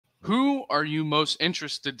Who are you most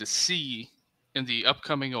interested to see in the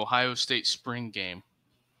upcoming Ohio State spring game?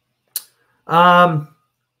 I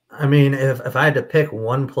mean, if I had to pick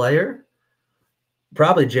one player,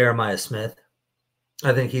 probably Jeremiah Smith.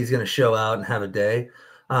 I think he's going to show out and have a day.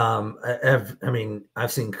 I mean,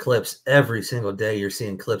 I've seen clips every single day. You're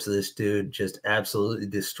seeing clips of this dude just absolutely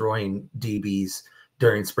destroying DBs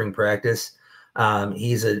during spring practice.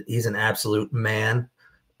 He's an absolute man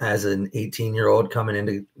as an 18-year-old coming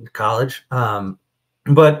into college.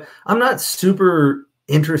 But I'm not super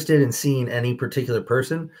interested in seeing any particular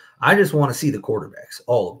person. I just want to see the quarterbacks,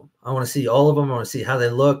 all of them. I want to see all of them. I want to see how they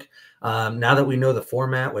look. Now that we know the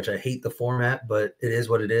format, which I hate the format, but it is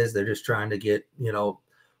what it is. They're just trying to get,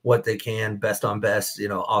 what they can, best on best,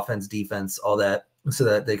 offense, defense, all that, so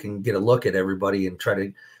that they can get a look at everybody and try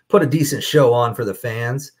to put a decent show on for the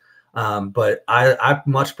fans. But I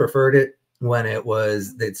much preferred it when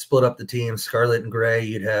they'd split up the teams, scarlet and gray.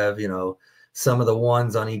 You'd have, some of the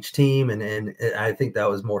ones on each team, and I think that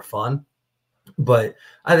was more fun. But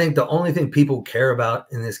I think the only thing people care about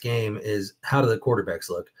in this game is how do the quarterbacks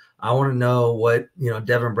look. I want to know what,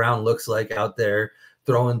 Devin Brown looks like out there,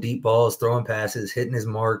 throwing deep balls, throwing passes, hitting his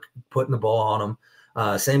mark, putting the ball on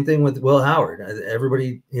him. Same thing with Will Howard.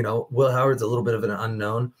 Everybody, Will Howard's a little bit of an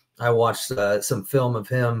unknown. I watched some film of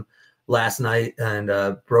him last night and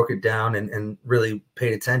broke it down and really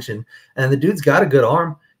paid attention. And the dude's got a good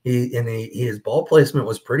arm. His ball placement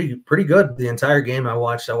was pretty good the entire game. I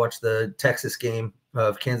watched the Texas game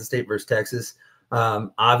of Kansas State versus Texas.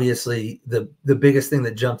 Obviously, the biggest thing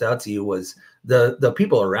that jumped out to you was the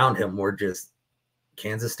people around him were just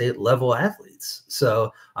Kansas State level athletes.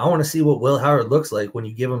 So I want to see what Will Howard looks like when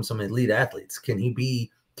you give him some elite athletes. Can he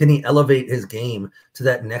elevate his game to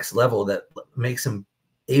that next level that makes him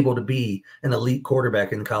able to be an elite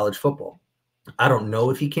quarterback in college football? I don't know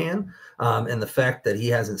if he can. And the fact that he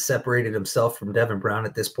hasn't separated himself from Devin Brown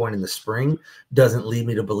at this point in the spring doesn't lead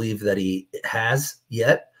me to believe that he has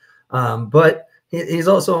yet. But he's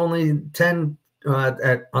also only 10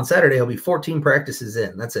 on Saturday. He'll be 14 practices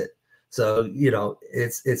in. That's it. So,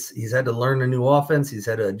 he's had to learn a new offense. He's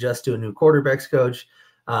had to adjust to a new quarterbacks coach.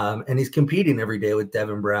 And he's competing every day with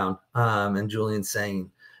Devin Brown and Julian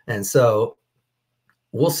Sain. And so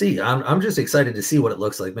we'll see. I'm just excited to see what it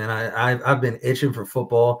looks like, man. I've been itching for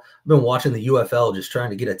football. I've been watching the UFL, just trying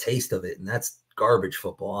to get a taste of it, and that's garbage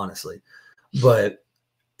football, honestly. But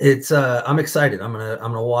it's I'm excited. I'm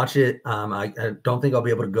gonna watch it. I don't think I'll be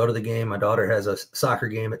able to go to the game. My daughter has a soccer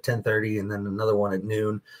game at 10:30, and then another one at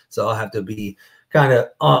noon, so I'll have to be kind of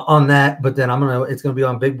on that. But then it's gonna be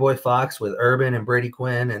on Big Boy Fox with Urban and Brady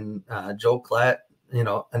Quinn and Joel Klatt,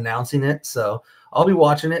 announcing it. So I'll be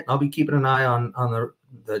watching it. I'll be keeping an eye on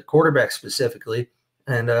the quarterback specifically,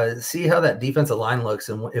 and see how that defensive line looks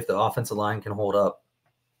and if the offensive line can hold up.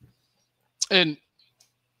 And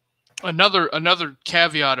another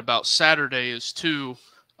caveat about Saturday is too,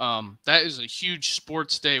 that is a huge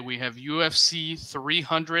sports day. We have UFC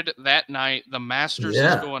 300 that night. The Masters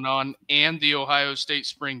is going on, and the Ohio State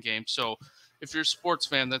spring game. So if you're a sports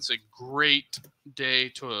fan, that's a great day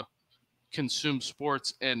to consume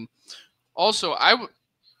sports. And also,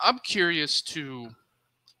 I'm curious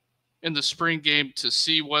in the spring game to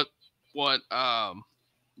see what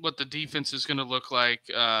the defense is going to look like.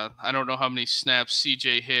 I don't know how many snaps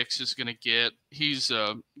CJ Hicks is going to get. He's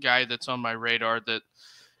a guy that's on my radar that,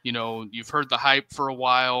 you've heard the hype for a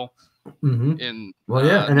while. Mm-hmm. And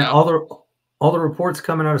now, all the reports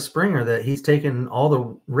coming out of spring are that he's taken all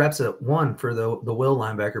the reps at one for the will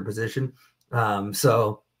linebacker position.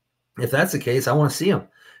 So if that's the case, I want to see him.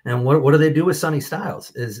 And what do they do with Sonny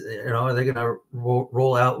Styles? Are they going to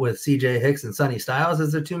roll out with CJ Hicks and Sonny Styles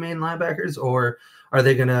as their two main linebackers, or are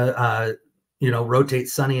they going to rotate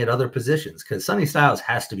Sonny at other positions? Because Sonny Styles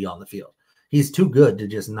has to be on the field. He's too good to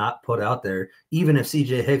just not put out there. Even if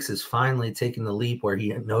CJ Hicks is finally taking the leap where he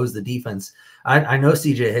knows the defense, I know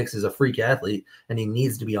CJ Hicks is a freak athlete and he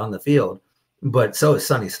needs to be on the field, but so is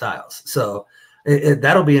Sonny Styles. So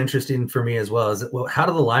that'll be interesting for me as well. How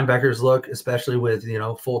do the linebackers look, especially with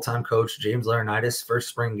full-time coach James Laurinaitis' first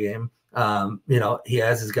spring game? He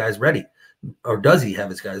has his guys ready, or does he have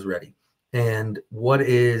his guys ready? And what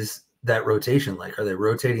is that rotation like? Are they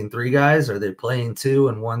rotating three guys? Are they playing two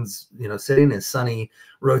and one's sitting? Is Sonny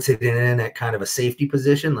rotating in at kind of a safety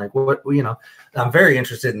position? Like I'm very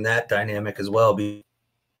interested in that dynamic as well.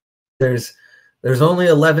 There's only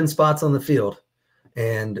 11 spots on the field,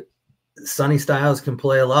 and Sonny Styles can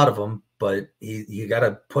play a lot of them, but you got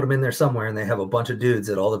to put them in there somewhere, and they have a bunch of dudes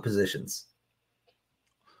at all the positions.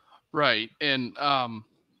 Right. And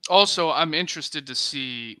also I'm interested to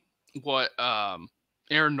see what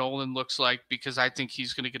Aaron Nolan looks like, because I think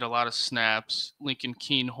he's going to get a lot of snaps. Lincoln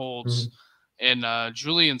Kienholz and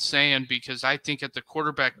Julian Sand, because I think at the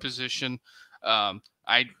quarterback position,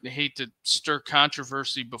 I hate to stir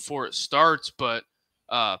controversy before it starts, but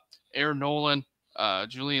Aaron Nolan,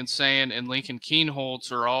 Julian Sand, and Lincoln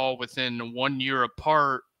Kienholz are all within 1 year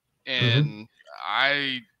apart, and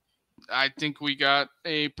I think we got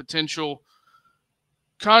a potential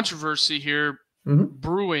controversy here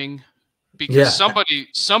brewing, because somebody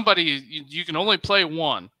you can only play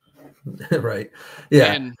one. Right.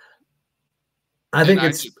 Yeah. And I think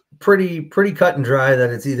it's pretty cut and dry that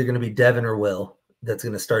it's either going to be Devin or Will that's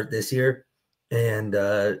going to start this year, and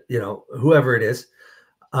whoever it is.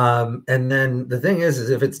 And then the thing is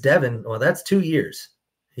if it's Devin, well, that's 2 years,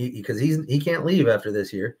 because he can't leave after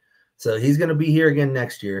this year, so he's going to be here again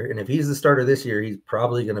next year. And if he's the starter this year, he's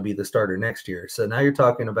probably going to be the starter next year. So now you're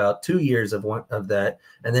talking about 2 years of that,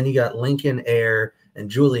 and then you got Lincoln, Air, and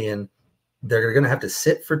Julian. They're going to have to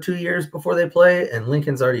sit for 2 years before they play, and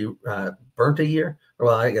Lincoln's already burnt a year.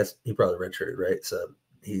 Well, I guess he probably redshirted, right? So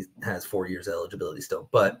he has 4 years eligibility still.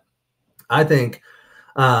 But I think,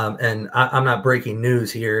 and I'm not breaking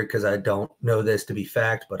news here because I don't know this to be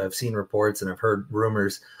fact, but I've seen reports and I've heard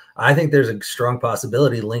rumors. I think there's a strong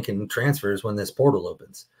possibility Lincoln transfers when this portal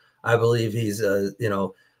opens. I believe he's, I'm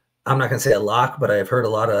not going to say a lock, but I've heard a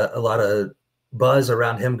lot of buzz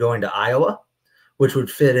around him going to Iowa, which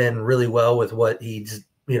would fit in really well with what he's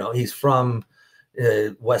from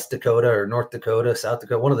West Dakota or North Dakota, South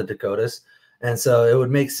Dakota, one of the Dakotas. And so it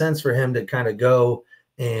would make sense for him to kind of go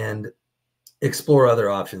and explore other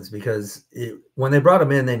options, because when they brought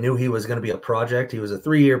him in, they knew he was going to be a project. He was a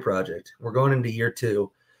 3-year project. We're going into year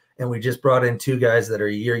 2, and we just brought in 2 guys that are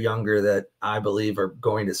a year younger that I believe are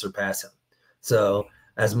going to surpass him. So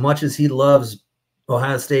as much as he loves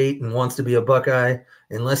Ohio State and wants to be a Buckeye,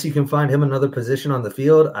 unless you can find him another position on the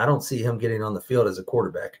field, I don't see him getting on the field as a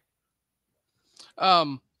quarterback.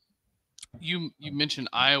 You mentioned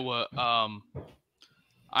Iowa.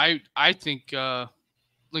 I think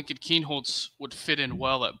Lincoln Kienholz would fit in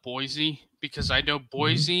well at Boise, because I know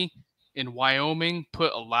Boise and Wyoming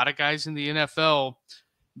put a lot of guys in the NFL.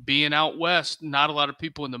 Being out west, not a lot of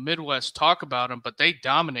people in the Midwest talk about them, but they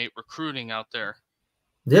dominate recruiting out there.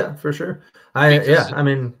 Yeah, for sure. I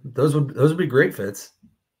mean, those would be great fits.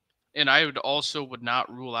 And I would not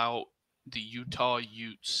rule out the Utah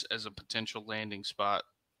Utes as a potential landing spot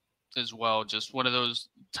as well. Just one of those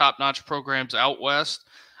top-notch programs out west.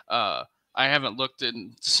 I haven't looked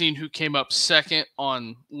and seen who came up second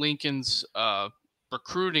on Lincoln's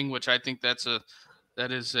recruiting, which I think that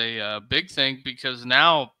is a big thing, because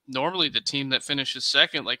now normally the team that finishes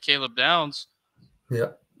second, like Caleb Downs,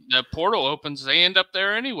 the portal opens, they end up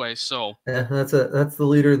there anyway. So yeah, that's the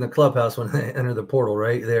leader in the clubhouse when they enter the portal,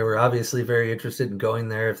 right? They were obviously very interested in going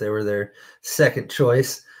there if they were their second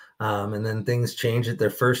choice, and then things change at their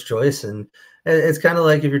first choice. And it's kind of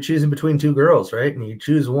like if you're choosing between 2 girls, right? And you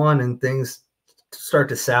choose one and things start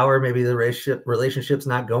to sour, maybe the relationship's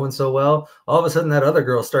not going so well. All of a sudden, that other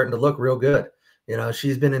girl's starting to look real good.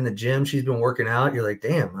 She's been in the gym, she's been working out. You're like,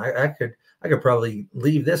 damn, I could probably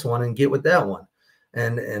leave this one and get with that one.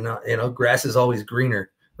 And grass is always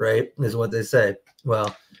greener, right? Is what they say.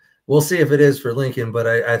 Well, we'll see if it is for Lincoln, but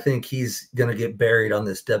I think he's going to get buried on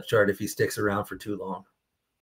this depth chart if he sticks around for too long.